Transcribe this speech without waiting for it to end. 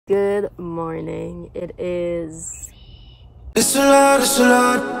Good morning. It is It's a lot, it's a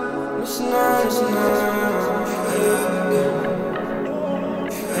lot. It's a lot, it's a lot.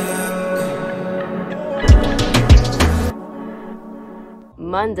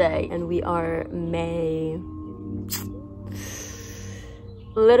 Monday and we are May.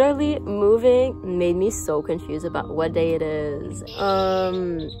 Literally moving made me so confused about what day it is.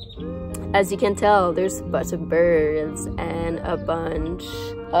 As you can tell, there's a bunch of birds and a bunch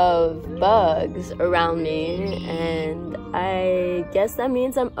of bugs around me, and I guess that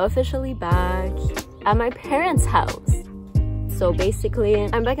means I'm officially back at my parents' house. So basically,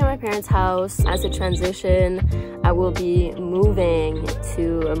 I'm back at my parents' house. As a transition, I will be moving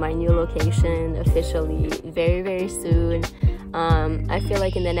to my new location officially very soon. I feel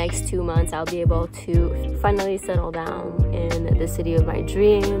like in the next 2 months I'll be able to finally settle down in the city of my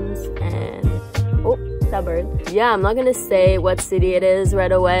dreams. And oh, that bird. Yeah, I'm not gonna say what city it is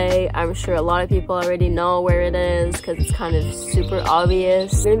right away. I'm sure a lot of people already know where it is because it's kind of super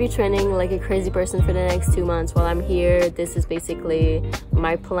obvious. I'm gonna be training like a crazy person for the next 2 months while I'm here. This is basically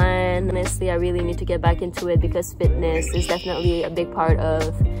my plan. Honestly, I really need to get back into it because fitness is definitely a big part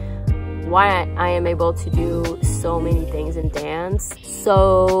of why I am able to do so many things in dance.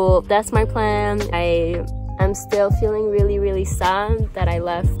 So that's my plan. I'm still feeling really sad that I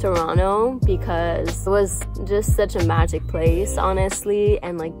left Toronto because it was just such a magic place, honestly.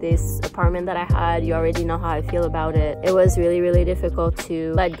 And like this apartment that I had, you already know how I feel about it. It was really difficult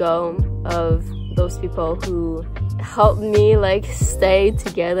to let go of those people who helped me like stay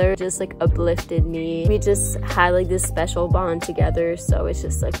together, just like uplifted me. We just had like this special bond together, so it's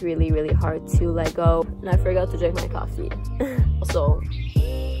just like really hard to let go. And I forgot to drink my coffee. Also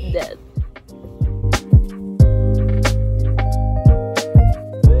dead.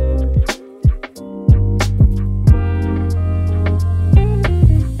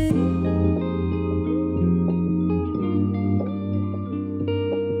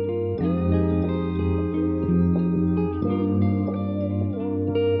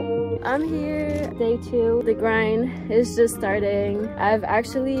 I'm here, day 2. The grind is just starting. I've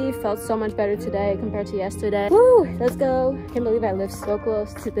actually felt so much better today compared to yesterday. Woo, let's go. Can't believe I live so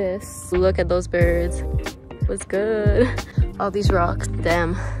close to this. Look at those birds. What's good? All these rocks,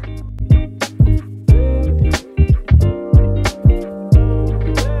 damn.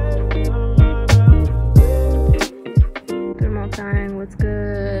 Thermal time, what's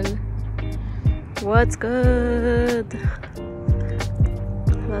good? What's good?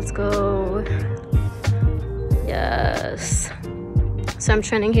 Let's go. Yes. So I'm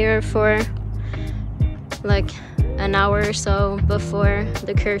training here for like an hour or so before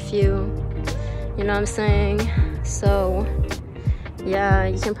the curfew. You know what I'm saying? So yeah,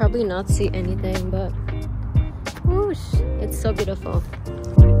 you can probably not see anything, but whoosh, it's so beautiful.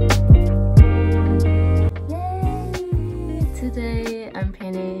 Yay! Today I'm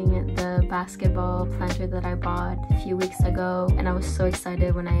painting the basketball planter that I bought a few weeks ago, and I was so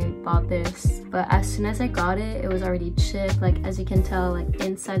excited when I bought this. But as soon as I got it, it was already chipped. Like as you can tell, like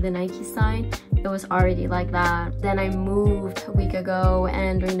inside the Nike sign, it was already like that. Then I moved a week ago,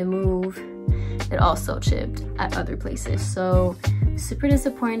 and during the move, it also chipped at other places. So super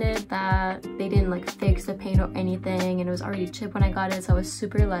disappointed that they didn't like fix the paint or anything, and it was already chipped when I got it. So I was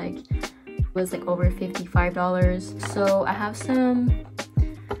super like, it was like over $55. So I have some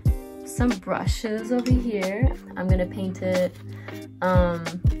brushes over here. I'm gonna paint it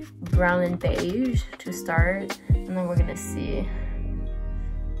brown and beige to start, and then we're gonna see.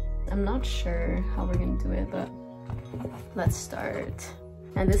 I'm not sure how we're gonna do it, but let's start.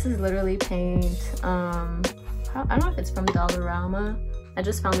 And this is literally paint. I don't know if it's from Dollarama. I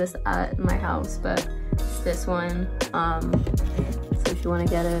just found this at my house, but it's this one. So if you want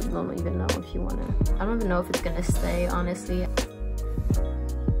to get it, I don't even know if you want to. I don't even know if it's gonna stay, honestly.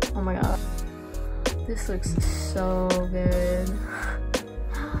 Oh my god, this looks so good.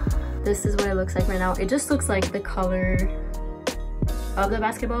 This is what it looks like right now. It just looks like the color of the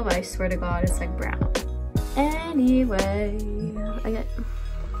basketball, but I swear to god it's like brown. Anyway, okay,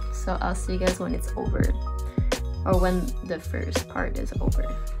 so I'll see you guys when it's over, or when the first part is over.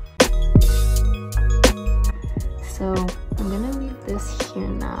 So I'm gonna leave this here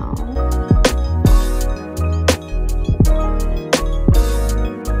now.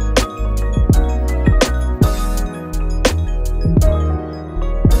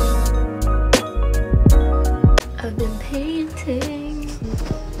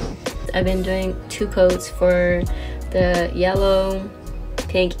 I've been doing 2 coats for the yellow,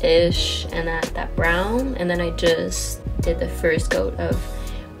 pinkish, and that brown, and then I just did the first coat of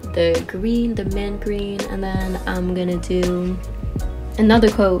the green, the mint green, and then I'm gonna do another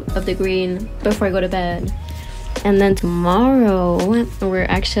coat of the green before I go to bed. And then tomorrow we're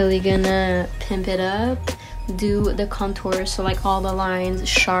actually gonna pimp it up, do the contour, so like all the lines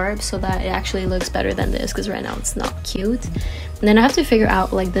sharp so that it actually looks better than this, because right now it's not cute. And then I have to figure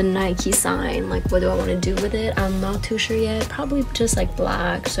out like the Nike sign, like what do I want to do with it. I'm not too sure yet. Probably just like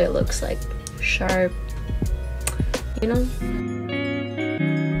black so it looks like sharp, you know.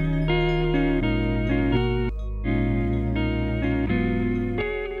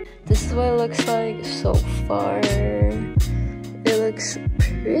 This is what it looks like so far. It looks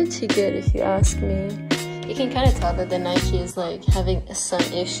pretty good if you ask me. You can kind of tell that the Nike is like having some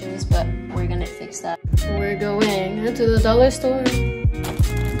issues, but we're gonna fix that. We're going to the dollar store.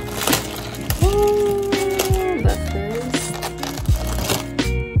 Woo! But first,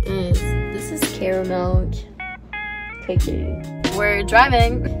 this is caramel cookie. We're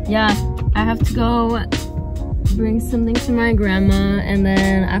driving. Yeah, I have to go bring something to my grandma, and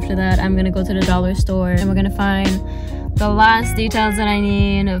then after that I'm gonna go to the dollar store and we're gonna find the last details that I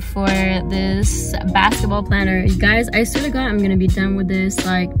need for this basketball planner. You guys, I swear to God, I'm gonna be done with this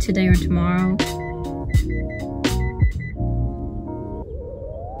like today or tomorrow.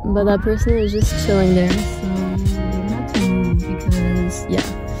 But that person is just chilling there, so we have to move because, yeah.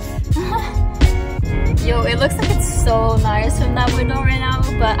 Yo, it looks like it's so nice from that window right now,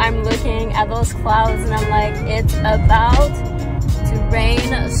 but I'm looking at those clouds and I'm like, it's about to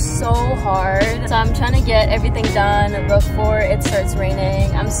rain so hard. So I'm trying to get everything done before it starts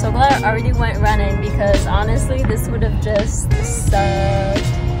raining. I'm so glad I already went running, because honestly, this would have just sucked.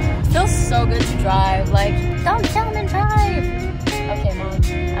 It feels so good to drive. Like, don't tell him and drive. Okay, Mom,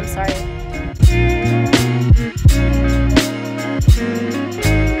 I'm sorry.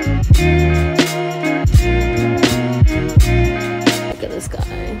 Look at this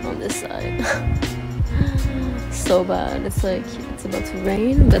guy on this side. So bad. It's like it's about to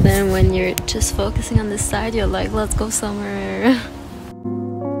rain, but then when you're just focusing on this side, you're like, let's go somewhere.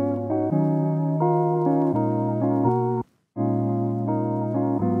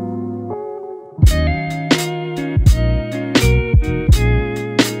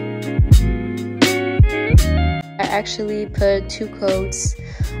 I actually put 2 coats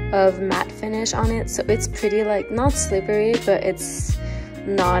of matte finish on it, so it's pretty, like, not slippery, but it's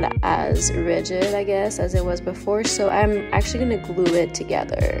not as rigid, I guess, as it was before. So I'm actually gonna glue it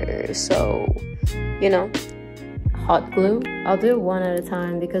together, so, you know, hot glue. I'll do it one at a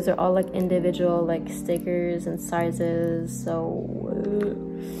time because they're all like individual like stickers and sizes, so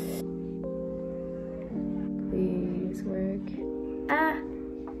please work.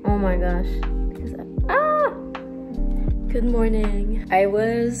 Oh my gosh. Good morning. I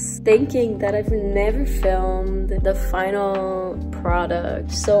was thinking that I've never filmed the final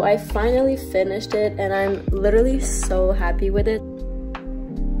product, so I finally finished it and I'm literally so happy with it.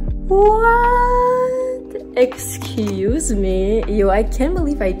 What? Excuse me? Yo, I can't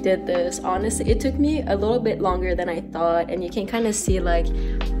believe I did this. Honestly, it took me a little bit longer than I thought, and you can kind of see like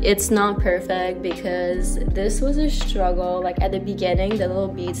it's not perfect because this was a struggle. Like at the beginning, the little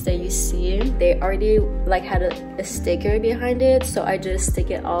beads that you see, they already like had a sticker behind it, so I just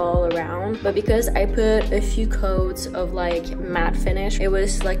stick it all around. But because I put a few coats of like matte finish, it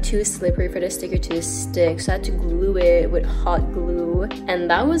was like too slippery for the sticker to stick, so I had to glue it with hot glue, and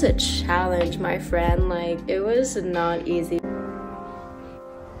that was a challenge, my friend. Like it was not easy.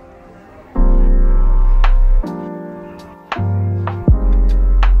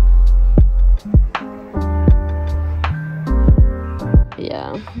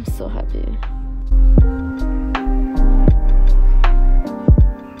 Yeah, I'm so happy.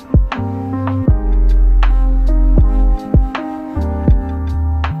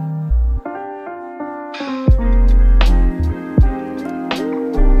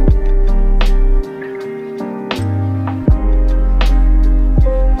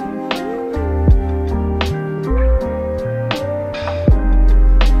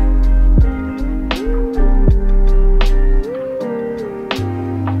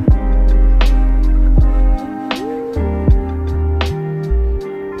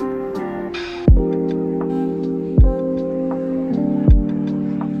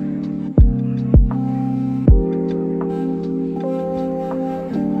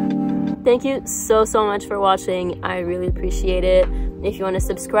 Thank you so much for watching. I really appreciate it. If you want to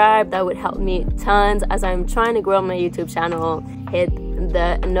subscribe, that would help me tons as I'm trying to grow my YouTube channel. Hit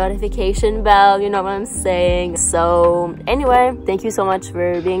the notification bell, you know what I'm saying. So anyway, thank you so much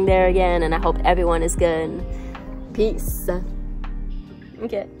for being there again, and I hope everyone is good. Peace.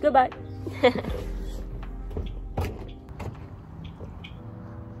 Okay, goodbye.